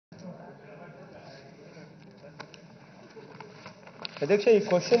అధ్యక్ష ఈ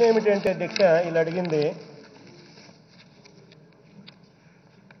క్వశ్చన్ ఏమిటంటే అధ్యక్ష ఇలా అడిగింది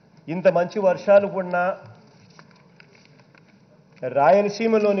ఇంత మంచి వర్షాలు పడినా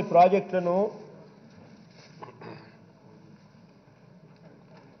రాయలసీమలోని ప్రాజెక్టులను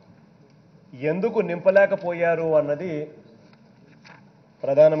ఎందుకు నింపలేకపోయారు అన్నది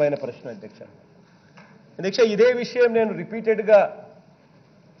ప్రధానమైన ప్రశ్న అధ్యక్ష. అధ్యక్ష ఇదే విషయం నేను రిపీటెడ్గా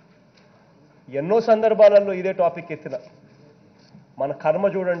ఎన్నో సందర్భాలలో ఇదే టాపిక్ ఎత్తిన. మన కర్మ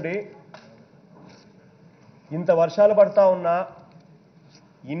చూడండి, ఇంత వర్షాలు పడతా ఉన్నా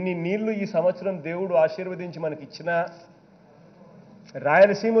ఇన్ని నీళ్లు ఈ సంవత్సరం దేవుడు ఆశీర్వదించి మనకి ఇచ్చినా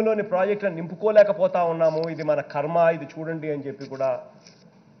రాయలసీమలోని ప్రాజెక్టులను నింపుకోలేకపోతా ఉన్నాము. ఇది మన కర్మ, ఇది చూడండి అని చెప్పి కూడా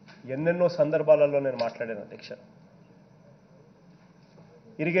ఎన్నెన్నో సందర్భాలలో నేను మాట్లాడాను అధ్యక్ష.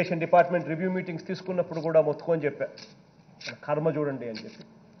 ఇరిగేషన్ డిపార్ట్మెంట్ రివ్యూ మీటింగ్స్ తీసుకున్నప్పుడు కూడా మొత్తుకొని చెప్పా, మన కర్మ చూడండి అని చెప్పి.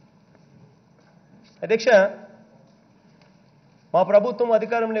 అధ్యక్ష మా ప్రభుత్వం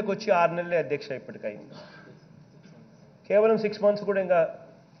అధికారంలోకి వచ్చి 6 నెలలే అధ్యక్ష ఇప్పటికైంది. కేవలం 6 months కూడా ఇంకా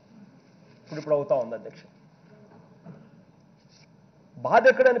ఇప్పుడు అవుతా ఉంది అధ్యక్ష. బాధ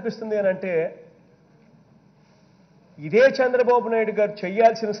ఎక్కడ అనిపిస్తుంది అని అంటే, ఇదే చంద్రబాబు నాయుడు గారు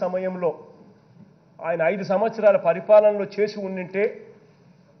చేయాల్సిన సమయంలో ఆయన 5 సంవత్సరాల పరిపాలనలో చేసి ఉండింటే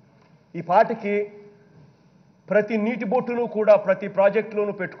ఈ పాటికి ప్రతి నీటి బొట్టును కూడా ప్రతి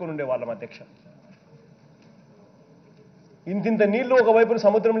ప్రాజెక్టులోనూ పెట్టుకుని ఉండేవాళ్ళం అధ్యక్ష. ఇంతింత నీళ్లు ఒకవైపున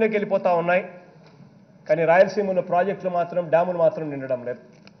సముద్రంలోకి వెళ్ళిపోతా ఉన్నాయి, కానీ రాయలసీమలో ప్రాజెక్టులు మాత్రం, డ్యాములు మాత్రం నిండడం లేదు.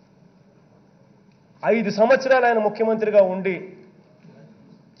 5 సంవత్సరాలు ఆయన ముఖ్యమంత్రిగా ఉండి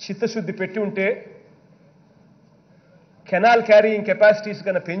చిత్తశుద్ధి పెట్టి ఉంటే, కెనాల్ క్యారీయింగ్ కెపాసిటీస్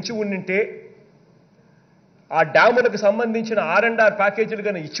కన్నా పెంచి ఉండింటే, ఆ డ్యాములకు సంబంధించిన R&R ప్యాకేజీలు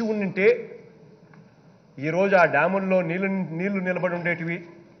కన్నా ఇచ్చి ఉండింటే ఈరోజు ఆ డ్యాముల్లో నీళ్లు నిలబడి ఉండేటివి.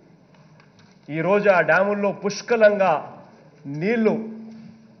 ఈరోజు ఆ డ్యాముల్లో పుష్కలంగా నీళ్లు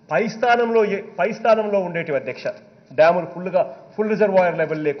పై స్థానంలో ఉండేటివి అధ్యక్ష. డ్యాములు ఫుల్ రిజర్వాయర్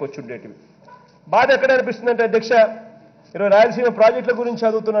లెవెల్ లేకొచ్చి ఉండేటివి. బాధ ఎక్కడ అనిపిస్తుందంటే అధ్యక్ష, ఈరోజు రాయలసీమ ప్రాజెక్టుల గురించి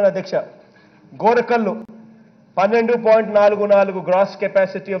చదువుతున్నాను అధ్యక్ష. Gorakallu 12.44 gross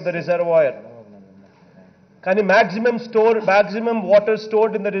capacity of the reservoir, కానీ maximum water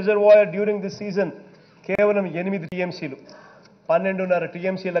stored in the reservoir during the season కేవలం 8 TMCలు, 12.5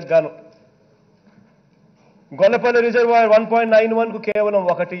 TMCలకు గాను. గొల్లపల్లి రిజర్వాయర్ 1.91కు కేవలం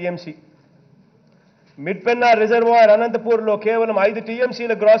 1 TMC. మిడ్పెన్నా రిజర్వాయర్ అనంతపూర్లో కేవలం 5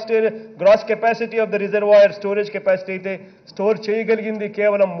 TMCల gross capacity of the reservoir storage capacity అయితే స్టోర్ చేయగలిగింది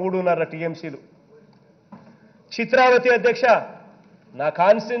కేవలం 3.5 TMCలు. చిత్రావతి అధ్యక్ష నా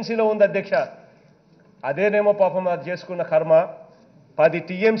కాన్స్టిట్యున్సీలో ఉంది అధ్యక్ష, అదేనేమో పాపం అది చేసుకున్న కర్మ. 10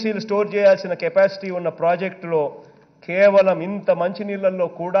 TMCలు స్టోర్ చేయాల్సిన కెపాసిటీ ఉన్న ప్రాజెక్టులో కేవలం ఇంత మంచి నీళ్లలో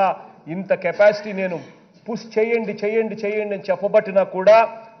కూడా ఇంత కెపాసిటీ నేను పుష్ చేయండి అని చెప్పబట్టినా కూడా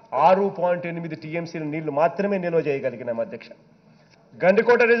 6.8 TMCల నీళ్లు మాత్రమే నిల్వ చేయగలిగినాం అధ్యక్ష.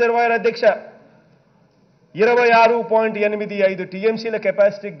 గండికోట రిజర్వాయర్ అధ్యక్ష 26.85 TMCల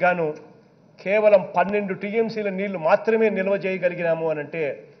కెపాసిటీకి గాను కేవలం 12 TMCల నీళ్లు మాత్రమే నిల్వ చేయగలిగినాము అని అంటే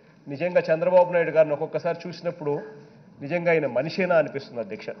నిజంగా చంద్రబాబు నాయుడు గారిని ఒక్కొక్కసారి చూసినప్పుడు నిజంగా ఆయన మనిషేనా అనిపిస్తుంది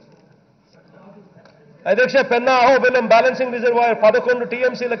అధ్యక్ష. అధ్యక్ష Penna Ahobilam balancing reservoir 11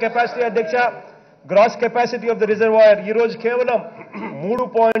 TMCల capacity అధ్యక్ష. Gross capacity of the reservoir ఈ రోజు కేవలం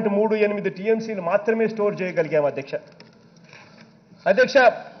 3.38 TMCలు మాత్రమే స్టోర్ చేయగలిగాం అధ్యక్ష. అధ్యక్ష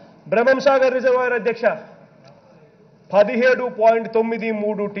బ్రహ్మంసాగర్ రిజర్వాయర్ అధ్యక్ష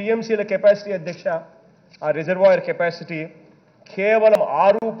 17.93 TMCల కెపాసిటీ అధ్యక్ష. ఆ రిజర్వాయర్ కెపాసిటీ కేవలం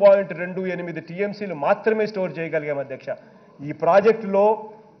 6.28 TMCలు మాత్రమే స్టోర్ చేయగలిగాం అధ్యక్ష. ఈ ప్రాజెక్టులో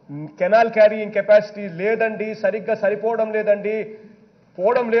కెనాల్ క్యారీయింగ్ కెపాసిటీ లేదండి, సరిగ్గా సరిపోవడం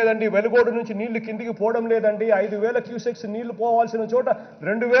లేదండి, వెలుగోడు నుంచి నీళ్లు కిందికి పోవడం లేదండి, 5,000 క్యూసెక్స్ నీళ్లు పోవాల్సిన చోట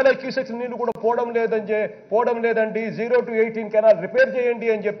 2,000 క్యూసెక్స్ నీళ్లు కూడా పోవడం లేదండి, 0 to 18 కెనాల్ రిపేర్ చేయండి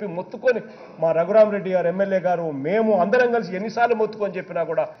అని చెప్పి మొత్తుకొని మా రఘురామరెడ్డి గారు ఎమ్మెల్యే గారు మేము అందరం కలిసి ఎన్నిసార్లు మొత్తుకొని చెప్పినా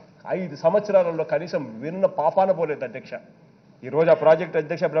కూడా 5 సంవత్సరాలలో కనీసం విన్న పాపాన పోలేదు అధ్యక్ష. ఈరోజు ఆ ప్రాజెక్టు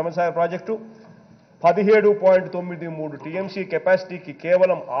అధ్యక్ష బ్రహ్మసాగర్ ప్రాజెక్టు 17.93 TMC కెపాసిటీకి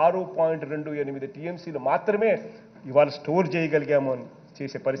కేవలం 6.28 TMCలు మాత్రమే ఇవాళ స్టోర్ చేయగలిగాము అని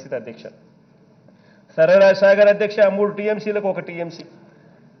చేసే పరిస్థితి అధ్యక్ష. సరళరాజ్ సాగర్ అధ్యక్ష 3 TMCలకు 1 TMC.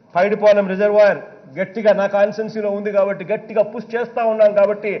 పైడిపాలెం రిజర్వాయర్ గట్టిగా నా కాన్స్టిట్యున్సీలో ఉంది కాబట్టి గట్టిగా పుష్ చేస్తా ఉన్నాం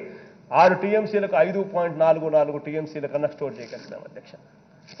కాబట్టి 6 TMCలకు 5.44 TMCల కన్నా స్టోర్ చేయగలిగాం అధ్యక్ష.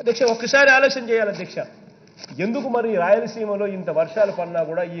 అధ్యక్ష ఒక్కసారి ఆలోచన చేయాలి అధ్యక్ష, ఎందుకు మరి రాయలసీమలో ఇంత వర్షాలు పడినా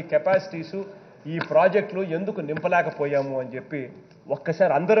కూడా ఈ కెపాసిటీసు ఈ ప్రాజెక్టులు ఎందుకు నింపలేకపోయాము అని చెప్పి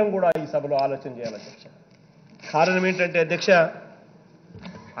ఒక్కసారి అందరం కూడా ఈ సభలో ఆలోచన చేయాలి అధ్యక్ష. కారణం ఏంటంటే అధ్యక్ష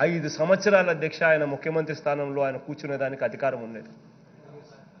 5 సంవత్సరాల అధ్యక్ష ఆయన ముఖ్యమంత్రి స్థానంలో ఆయన కూర్చునేదానికి అధికారం ఉండేది.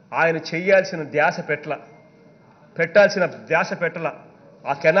 ఆయన చేయాల్సిన పెట్టాల్సిన ధ్యాస పెట్టల.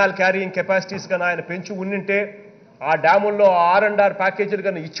 ఆ కెనాల్ క్యారియింగ్ కెపాసిటీస్ కన్నా ఆయన పెంచి ఉండింటే, ఆ డ్యాముల్లో R&R ప్యాకేజీలు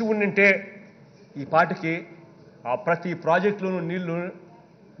కన్నా ఇచ్చి ఉండింటే ఈ పాటికి ఆ ప్రతి ప్రాజెక్టులోనూ నీళ్లు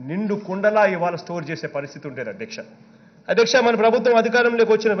నిండు కుండలా ఇవాళ స్టోర్ చేసే పరిస్థితి ఉండేది అధ్యక్ష. మన ప్రభుత్వం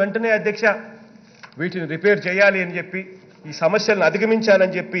అధికారంలోకి వచ్చిన వెంటనే అధ్యక్ష వీటిని రిపేర్ చేయాలి అని చెప్పి, ఈ సమస్యలను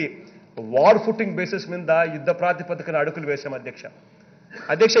అధిగమించాలని చెప్పి వార్ ఫుటింగ్ బేసిస్ మీద యుద్ధ ప్రాతిపదికన అడుగులు వేశాం అధ్యక్ష.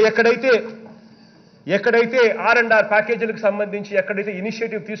 ఎక్కడైతే R&R ప్యాకేజీలకు సంబంధించి ఎక్కడైతే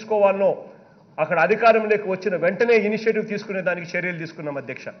ఇనిషియేటివ్ తీసుకోవాలనో అక్కడ అధికారంలోకి వచ్చిన వెంటనే ఇనిషియేటివ్ తీసుకునే దానికి చర్యలు తీసుకున్నాం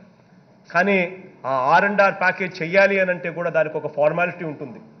అధ్యక్ష. కానీ ఆ R&R ప్యాకేజ్ చెయ్యాలి అని అంటే కూడా దానికి ఒక ఫార్మాలిటీ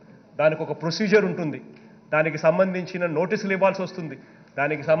ఉంటుంది, దానికి ఒక ప్రొసీజర్ ఉంటుంది, దానికి సంబంధించిన నోటీసులు ఇవ్వాల్సి వస్తుంది,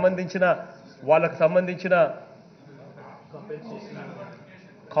 దానికి సంబంధించిన వాళ్ళకు సంబంధించిన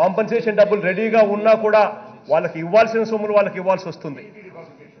కాంపన్సేషన్ డబ్బులు రెడీగా ఉన్నా కూడా వాళ్ళకి ఇవ్వాల్సిన సొమ్ములు వాళ్ళకి ఇవ్వాల్సి వస్తుంది.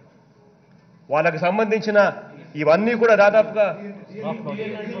 వాళ్ళకి సంబంధించిన ఇవన్నీ కూడా దాదాపుగా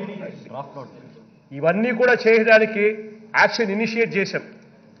ఇవన్నీ కూడా చేయడానికి యాక్షన్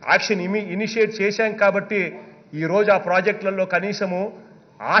ఇనిషియేట్ చేశాం కాబట్టి ఈరోజు ఆ ప్రాజెక్టులలో కనీసము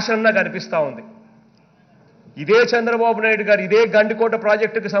ఆశన్న కనిపిస్తూ ఉంది. ఇదే చంద్రబాబు నాయుడు గారు ఇదే గండికోట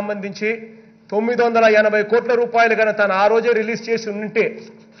ప్రాజెక్టుకు సంబంధించి 980 కోట్ల రూపాయలు కనుక తను ఆ రోజే రిలీజ్ చేసి ఉంటే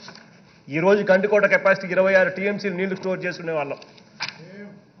ఈరోజు గండికోట కెపాసిటీ 26 టీఎంసీలు నీళ్లు స్టోర్ చేసుకునే వాళ్ళం.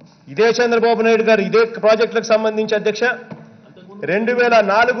 ఇదే చంద్రబాబు నాయుడు గారు ఇదే ప్రాజెక్టులకు సంబంధించి అధ్యక్ష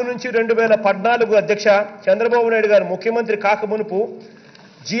 2004 నుంచి 2014 అధ్యక్ష చంద్రబాబు నాయుడు గారు ముఖ్యమంత్రి కాకమునుపు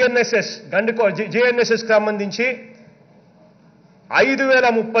జిఎన్ఎస్ఎస్ సంబంధించి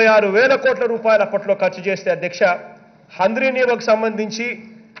 5,36,000 కోట్ల రూపాయలు అప్పట్లో ఖర్చు చేస్తే అధ్యక్ష హంద్రీనీవకు సంబంధించి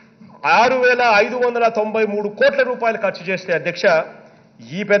 6,593 కోట్ల రూపాయలు ఖర్చు చేస్తే అధ్యక్ష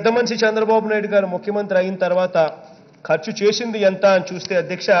ఈ పెద్ద మనిషి చంద్రబాబు నాయుడు గారు ముఖ్యమంత్రి అయిన తర్వాత ఖర్చు చేసింది ఎంత అని చూస్తే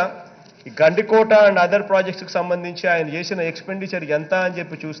అధ్యక్ష ఈ గండికోట అండ్ అదర్ ప్రాజెక్ట్స్కి సంబంధించి ఆయన చేసిన ఎక్స్పెండిచర్ ఎంత అని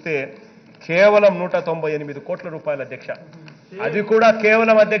చెప్పి చూస్తే కేవలం 198 కోట్ల రూపాయలు అధ్యక్ష. అది కూడా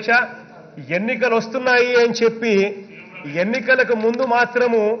కేవలం అధ్యక్ష ఎన్నికలు వస్తున్నాయి అని చెప్పి ఎన్నికలకు ముందు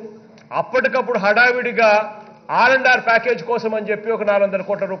మాత్రము అప్పటికప్పుడు హడావిడిగా R&R ప్యాకేజ్ కోసం అని చెప్పి ఒక 400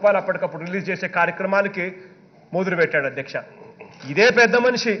 కోట్ల రూపాయలు అప్పటికప్పుడు రిలీజ్ చేసే కార్యక్రమాలకి మొదలుపెట్టాడు అధ్యక్ష. ఇదే పెద్ద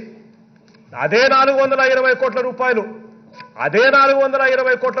మనిషి అదే 420 కోట్ల రూపాయలు అదే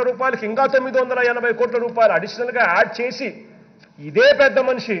 420 కోట్ల రూపాయలకి ఇంకా 980 కోట్ల రూపాయలు అడిషనల్గా యాడ్ చేసి ఇదే పెద్ద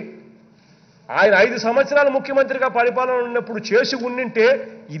మనిషి ఆయన 5 సంవత్సరాలు ముఖ్యమంత్రిగా పరిపాలన ఉన్నప్పుడు చేసి ఉండింటే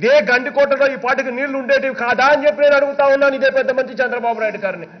ఇదే గండికోటలో ఈ పాటికి నీళ్లు ఉండేటివి కాదా అని చెప్పి నేను అడుగుతా ఉన్నాను ఇదే పెద్ద మంత్రి చంద్రబాబు నాయుడు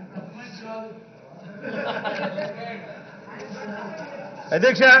గారిని.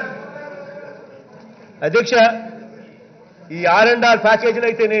 అధ్యక్ష ఈ R&R ప్యాకేజీలు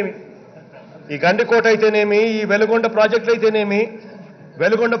అయితేనేమి, ఈ గండికోట అయితేనేమి, ఈ వెలుగొండ ప్రాజెక్టులు అయితేనేమి,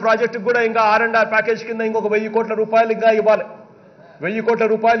 వెలుగొండ ప్రాజెక్టుకు కూడా ఇంకా R&R ప్యాకేజ్ కింద ఇంకొక 1000 కోట్ల రూపాయలు ఇంకా ఇవ్వాలి. 1000 కోట్ల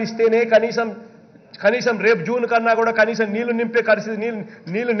రూపాయలు ఇస్తేనే కనీసం రేపు జూన్ కన్నా కూడా కనీసం నీళ్లు నింపే పరిస్థితి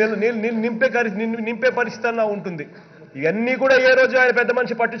నింపే పరిస్థితి అన్నా ఉంటుంది. ఇవన్నీ కూడా ఏ రోజు ఆయన పెద్ద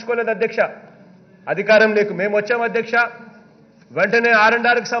మనిషి పట్టించుకోలేదు అధ్యక్ష. అధికారం లేకు మేము వచ్చాం అధ్యక్ష, వెంటనే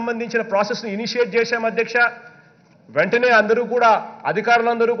R&Rకి సంబంధించిన ప్రాసెస్ని ఇనిషియేట్ చేశాం అధ్యక్ష. వెంటనే అందరూ కూడా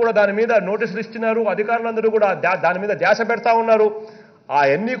అధికారులందరూ కూడా దాని మీద నోటీసులు ఇస్తున్నారు, అధికారులందరూ కూడా దాని మీద ధ్యాస పెడతా ఉన్నారు.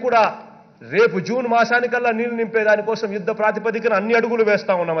 అవన్నీ కూడా రేపు జూన్ మాసానికల్లా నీళ్లు నింపే దానికోసం యుద్ధ ప్రాతిపదికన అన్ని అడుగులు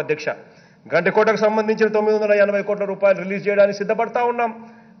వేస్తా ఉన్నాం అధ్యక్ష. గండికోటకు సంబంధించిన 980 కోట్ల రూపాయలు రిలీజ్ చేయడానికి సిద్ధపడతా ఉన్నాం.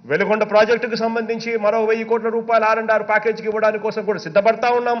 వెలుగొండ ప్రాజెక్టుకు సంబంధించి మరో 1000 కోట్ల రూపాయలు R&R ప్యాకేజీకి ఇవ్వడానికి కోసం కూడా సిద్ధపడతా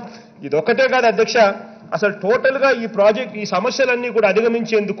ఉన్నాం. ఇది ఒక్కటే కాదు అధ్యక్ష, అసలు టోటల్గా ఈ సమస్యలన్నీ కూడా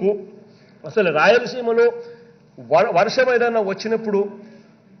అధిగమించేందుకు అసలు రాయలసీమలో వర్షం ఏదైనా వచ్చినప్పుడు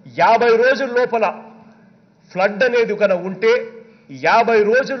 50 రోజుల లోపల ఫ్లడ్ అనేది కనుక ఉంటే 50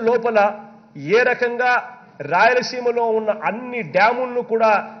 రోజుల లోపల ఏ రకంగా రాయలసీమలో ఉన్న అన్ని డ్యాములను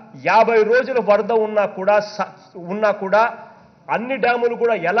కూడా 50 రోజుల వరద ఉన్నా కూడా అన్ని డ్యాములు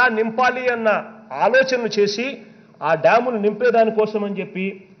కూడా ఎలా నింపాలి అన్న ఆలోచనలు చేసి ఆ డ్యాములు నింపేదానికోసం అని చెప్పి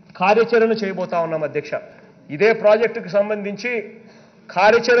కార్యాచరణ చేయబోతా ఉన్నాం అధ్యక్ష. ఇదే ప్రాజెక్టుకు సంబంధించి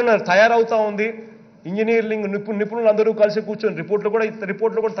కార్యాచరణ తయారవుతా ఉంది. ఇంజనీరింగ్ నిపుణులందరూ కలిసి కూర్చొని రిపోర్ట్లు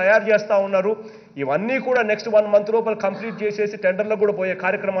కూడా తయారు చేస్తూ ఉన్నారు. ఇవన్నీ కూడా నెక్స్ట్ 1 మంత్ లోపల కంప్లీట్ చేసేసి టెండర్లకు కూడా పోయే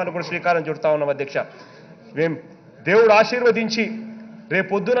కార్యక్రమాలు కూడా శ్రీకారం చుడతా ఉన్నాం అధ్యక్ష. మేము దేవుడు ఆశీర్వదించి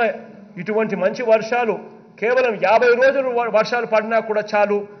రేపొద్దున ఇటువంటి మంచి వర్షాలు కేవలం 50 రోజులు వర్షాలు పడినా కూడా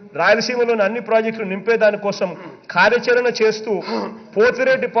చాలు రాయలసీమలోని అన్ని ప్రాజెక్టులు నింపేదానికోసం కార్యాచరణ చేస్తూ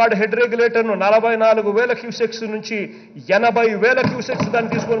పోతిరెడ్డిపాడు హెడ్ రెగ్యులేటర్ను 44,000 క్యూసెక్స్ నుంచి 80,000 క్యూసెక్స్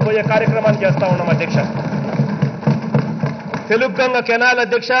దాన్ని తీసుకొని పోయే కార్యక్రమాన్ని చేస్తా ఉన్నాం అధ్యక్ష. తెలుగుగంగ కెనాల్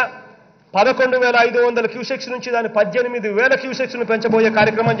అధ్యక్ష 11,500 క్యూసెక్స్ నుంచి దాన్ని 18,000 క్యూసెక్స్ను పెంచబోయే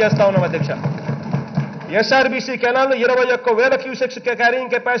కార్యక్రమం చేస్తా ఉన్నాం అధ్యక్ష. ఎస్ఆర్బీసీ కెనాల్ను 21,000 క్యూసెక్స్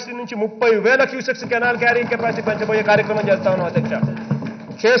క్యారింగ్ కెపాసిటీ నుంచి 30,000 క్యూసెక్స్ కెనాల్ క్యారింగ్ కెపాసిటీ పెంచబోయే కార్యక్రమం చేస్తా ఉన్నాం అధ్యక్ష.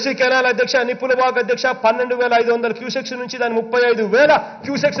 కేసీ కెనాల్ అధ్యక్ష, నిప్పులవాగ్ అధ్యక్ష 12,500 క్యూసెక్స్ నుంచి దాన్ని 35,000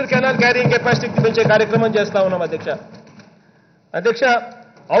 క్యూసెక్స్ కెనాల్ క్యారింగ్ కెపాసిటీ పెంచే కార్యక్రమం చేస్తా ఉన్నాం అధ్యక్ష. అధ్యక్ష,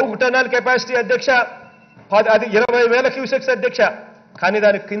 ఔగ్ టనల్ కెపాసిటీ అధ్యక్ష అది 20,000 క్యూసెక్స్ అధ్యక్ష. కానీ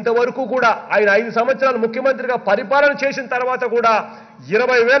దానికి ఇంతవరకు కూడా ఆయన 5 సంవత్సరాలు ముఖ్యమంత్రిగా పరిపాలన చేసిన తర్వాత కూడా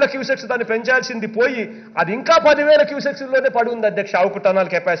 20,000 క్యూసెక్స్ దాన్ని పెంచాల్సింది పోయి అది ఇంకా 10,000 క్యూసెక్స్లోనే పడి ఉంది అధ్యక్ష. ఔగ్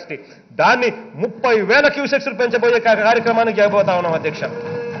టనల్ కెపాసిటీ దాన్ని 30,000 క్యూసెక్స్ పెంచబోయే కార్యక్రమానికి చేయబోతా ఉన్నాం అధ్యక్ష.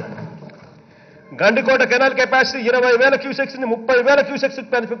 గండికోట కెనాల్ కెపాసిటీ 20,000 క్యూసెక్స్ ని 30,000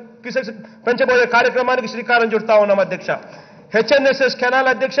 క్యూసెక్స్ పెంచబోయే కార్యక్రమానికి శ్రీకారం చుడతా ఉన్నాం అధ్యక్ష. హెచ్ఎన్ఎస్ఎస్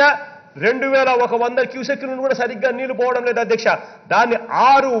కెనాల్ అధ్యక్ష 2,100 క్యూసెక్ల కూడా సరిగ్గా నీళ్లు పోవడం లేదు అధ్యక్ష. దాన్ని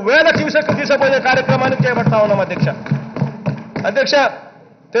 6,000 క్యూసెక్లు తీసుకోబోయే కార్యక్రమానికి చేపడతా ఉన్నాం అధ్యక్ష. అధ్యక్ష,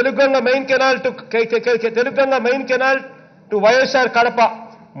 Telugu Ganga main canal to YSR Kadapa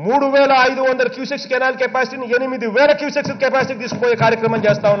 3,500 cusecs canal కెపాసిటీని 8,000 క్యూసెక్స్ కెపాసిటీ తీసుకుపోయే కార్యక్రమం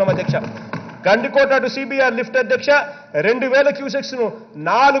చేస్తా ఉన్నాం అధ్యక్ష. గండికోట టు సిబిఆర్ లిఫ్ట్ అధ్యక్ష 2,000 క్యూసెక్స్ ను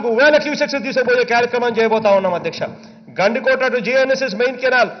 4,000 క్యూసెక్స్ తీసుకుపోయే కార్యక్రమం చేయబోతా ఉన్నాం అధ్యక్ష. Gandikota to GNSS main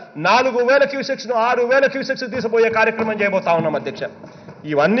canal 4,000 cusecs ను 6,000 క్యూసెక్స్ తీసుకుపోయే కార్యక్రమం చేయబోతా ఉన్నాం అధ్యక్ష.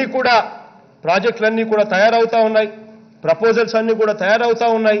 ఇవన్నీ కూడా ప్రాజెక్టులన్నీ కూడా తయారవుతా ఉన్నాయి, ప్రపోజల్స్ అన్ని కూడా తయారవుతా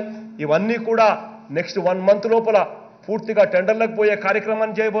ఉన్నాయి. ఇవన్నీ కూడా నెక్స్ట్ 1 మంత్ లోపల పూర్తిగా టెండర్లకు పోయే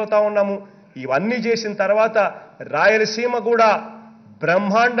కార్యక్రమాన్ని చేయబోతా ఉన్నాము. ఇవన్నీ చేసిన తర్వాత రాయలసీమ కూడా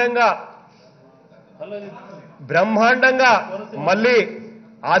బ్రహ్మాండంగా మళ్ళీ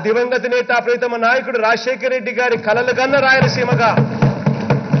ఆ దివంగత నేత ప్రీతమ నాయకుడు రాజశేఖర రెడ్డి గారి కలలు కన్న రాయలసీమగా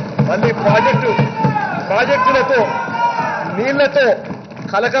మళ్ళీ ప్రాజెక్టులతో నీళ్లతో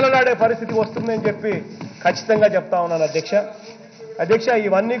కలకలలాడే పరిస్థితి వస్తుందని చెప్పి ఖచ్చితంగా చెప్తా ఉన్నాను అధ్యక్ష.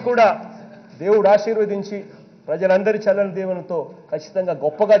 ఇవన్నీ కూడా దేవుడు ఆశీర్వదించి ప్రజలందరి చల్లని దీవెనతో ఖచ్చితంగా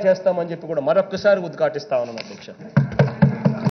గొప్పగా చేస్తామని చెప్పి కూడా మరొక్కసారి ఉద్ఘాటిస్తా ఉన్నాను అధ్యక్ష.